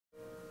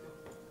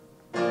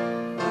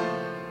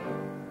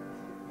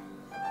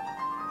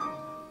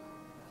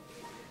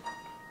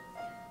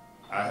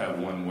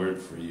one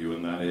word for you,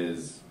 and that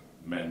is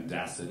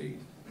mendacity.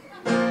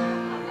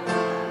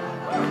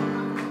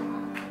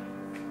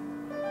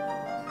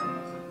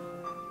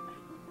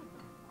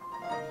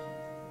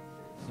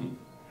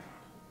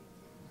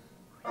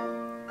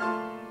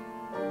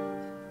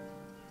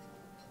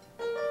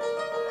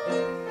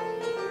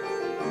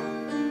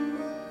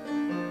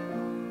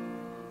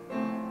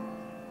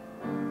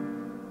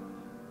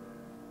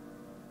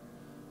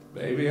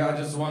 Baby, I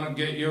just want to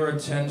get your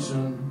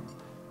attention.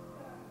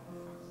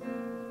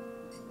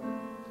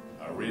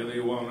 I really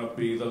want to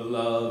be the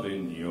love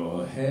in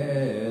your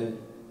head.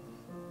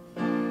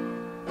 Yeah,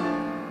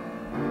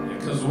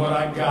 'cause what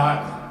I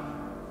got,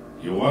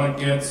 you want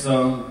to get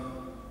some.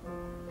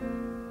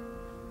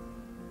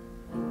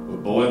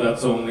 But boy,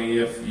 that's only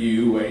if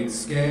you ain't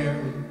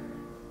scared.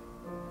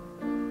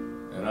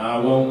 And I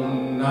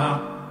won't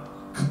knock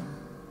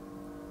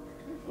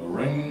or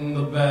ring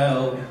the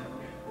bell.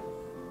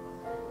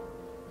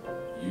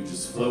 You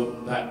just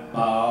float that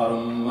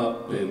bottom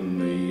up in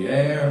the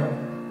air.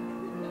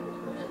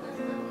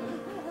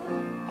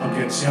 I'll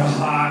get you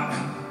hot,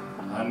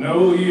 I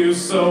know you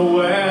so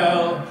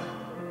well.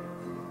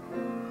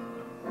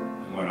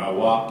 And when I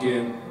walk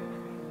in,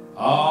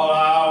 all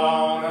I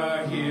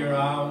wanna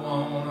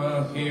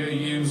hear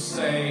you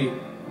say,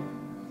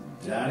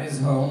 Daddy's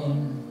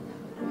home,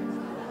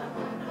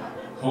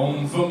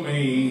 home for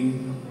me.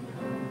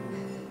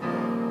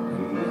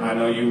 And I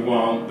know you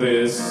want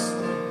this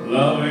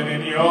loving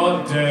in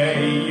your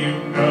day, you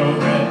know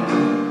that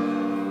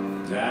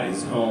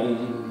Daddy's home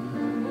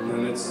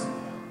and it's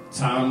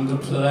time to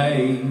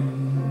play.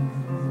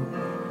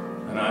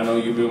 And I know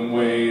you've been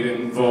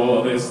waiting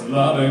for this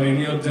loving in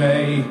your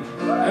day.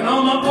 And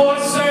all my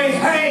boys say,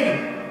 hey,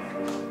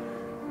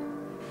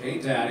 hey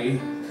Daddy,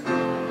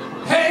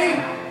 hey,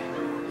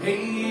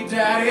 hey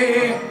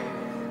Daddy,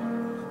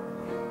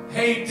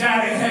 hey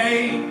Daddy, hey.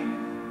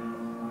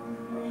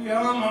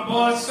 Yeah, all my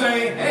boys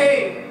say,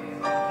 hey,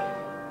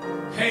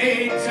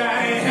 hey,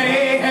 Daddy,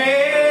 hey, hey,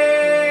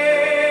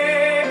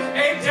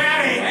 hey,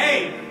 Daddy, hey,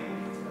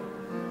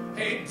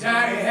 hey,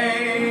 Daddy,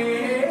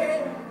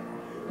 hey.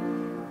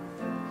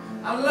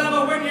 I love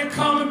it when you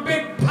call me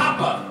Big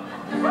Papa.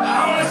 I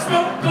only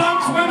smoke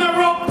blunts when they're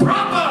real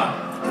proper.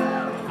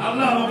 I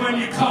love it when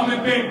you call me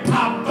Big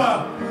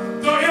Papa.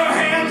 Throw your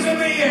hands in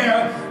the air,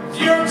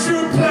 you're a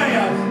true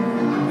player.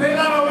 They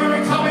love it when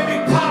we call me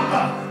Big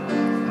Papa.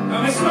 And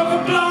they smoke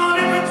a blunt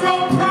and it's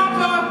real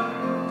proper.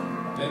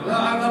 I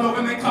love it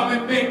when they call me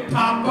Big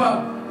Papa.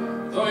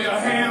 Throw your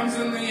hands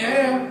in the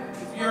air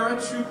if you're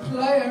a true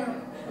player.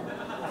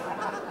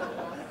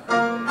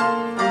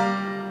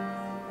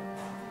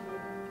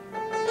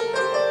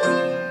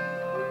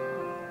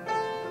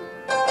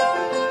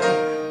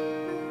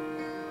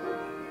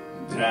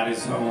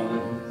 Daddy's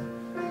home.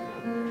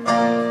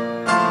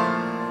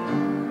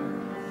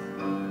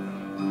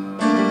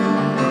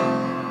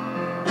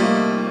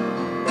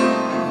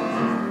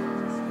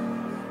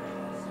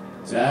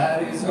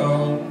 Daddy's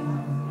home.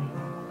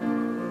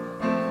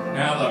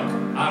 Now look,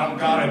 I don't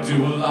gotta do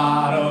a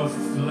lot of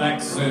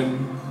flexing.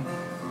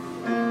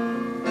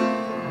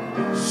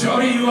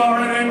 Shorty, you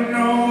already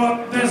know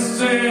what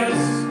this is.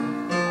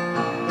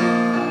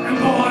 And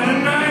boy,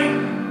 tonight,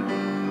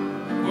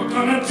 we're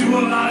gonna do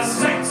a lot of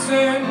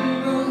sexing.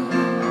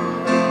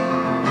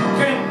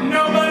 Can't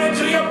nobody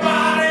do your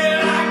body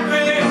like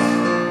this.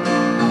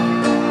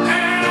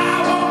 And I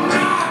won't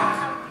knock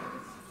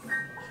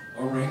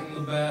or ring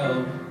the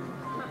bell.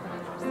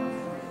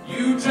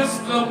 You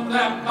just float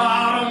that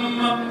bottom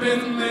up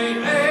in the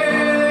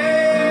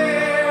air.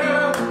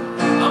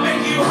 I'll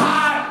make you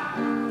hot,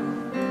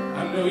 I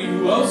know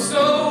you oh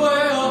so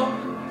well.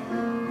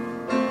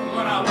 And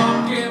when I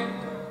walk in,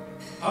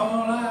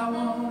 all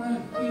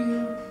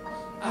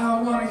I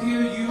wanna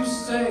hear you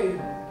say,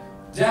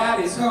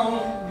 Daddy's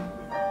home,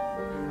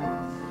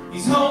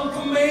 he's home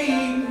for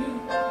me.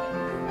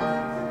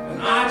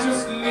 And I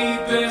just need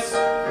this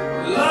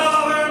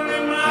loving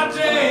in my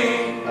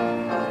day.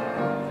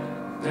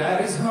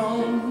 Daddy's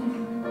home,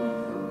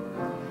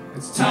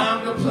 it's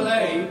time to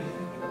play.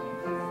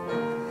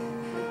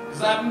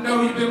 'Cause I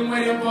know you've been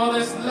waiting for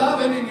this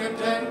loving in your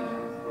day.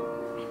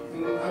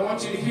 And I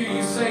want you to hear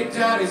you say,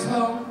 Daddy's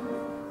home,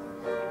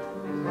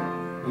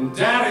 and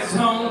Daddy's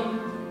home.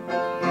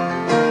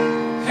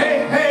 Hey,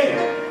 hey,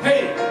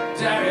 hey,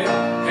 Daddy,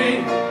 hey,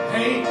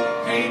 hey,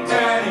 hey,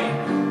 Daddy.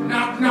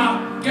 Knock,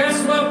 knock,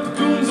 guess what? The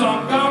goon's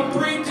on, gone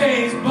 3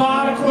 days,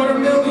 bought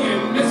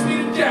 $250,000, missed me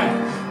to death.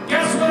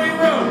 Guess what he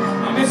wrote?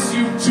 I miss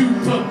you too,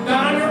 put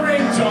that on your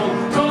ringtone.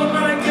 Told him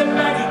when I get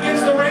back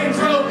against the Range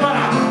Road, but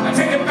I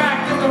take it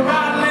back if the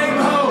ride lame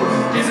hoe.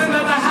 Isn't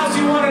that the house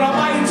you wanted? I'll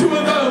buy you 2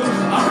 of those.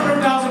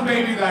 100,000,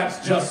 baby, that's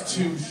just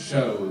 2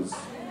 shows.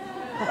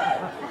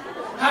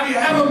 Have you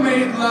ever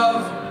made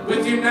love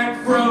with your neck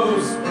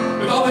froze,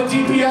 with all the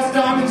DPS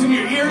diamonds in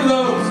your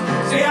earlobes?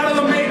 Stay out of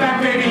the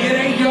Maybach, baby, it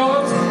ain't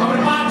yours. I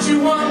would've bought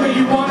you one, but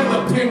you wanted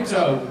the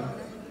Pinto.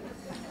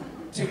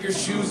 Take your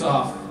shoes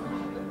off,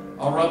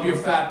 I'll rub your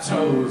fat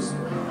toes.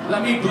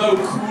 Let me blow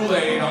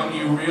Kool-Aid on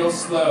you real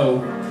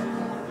slow.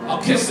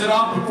 I'll kiss it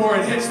off before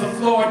it hits the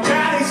floor.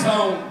 Daddy's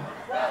home.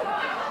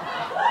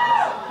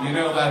 You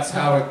know that's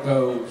how it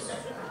goes.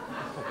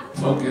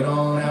 Poke it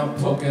on out,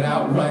 poke it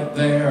out right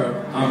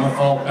there. I'ma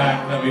fall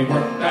back, let me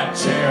work that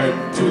chair.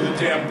 Do the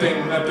damn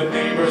thing that the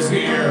neighbors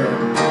hear.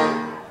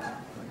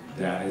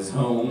 Daddy's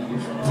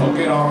home. Poke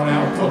it on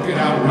out, poke it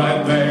out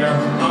right there.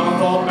 I'ma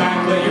fall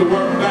back, let you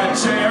work that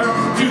chair.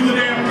 Do the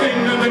damn thing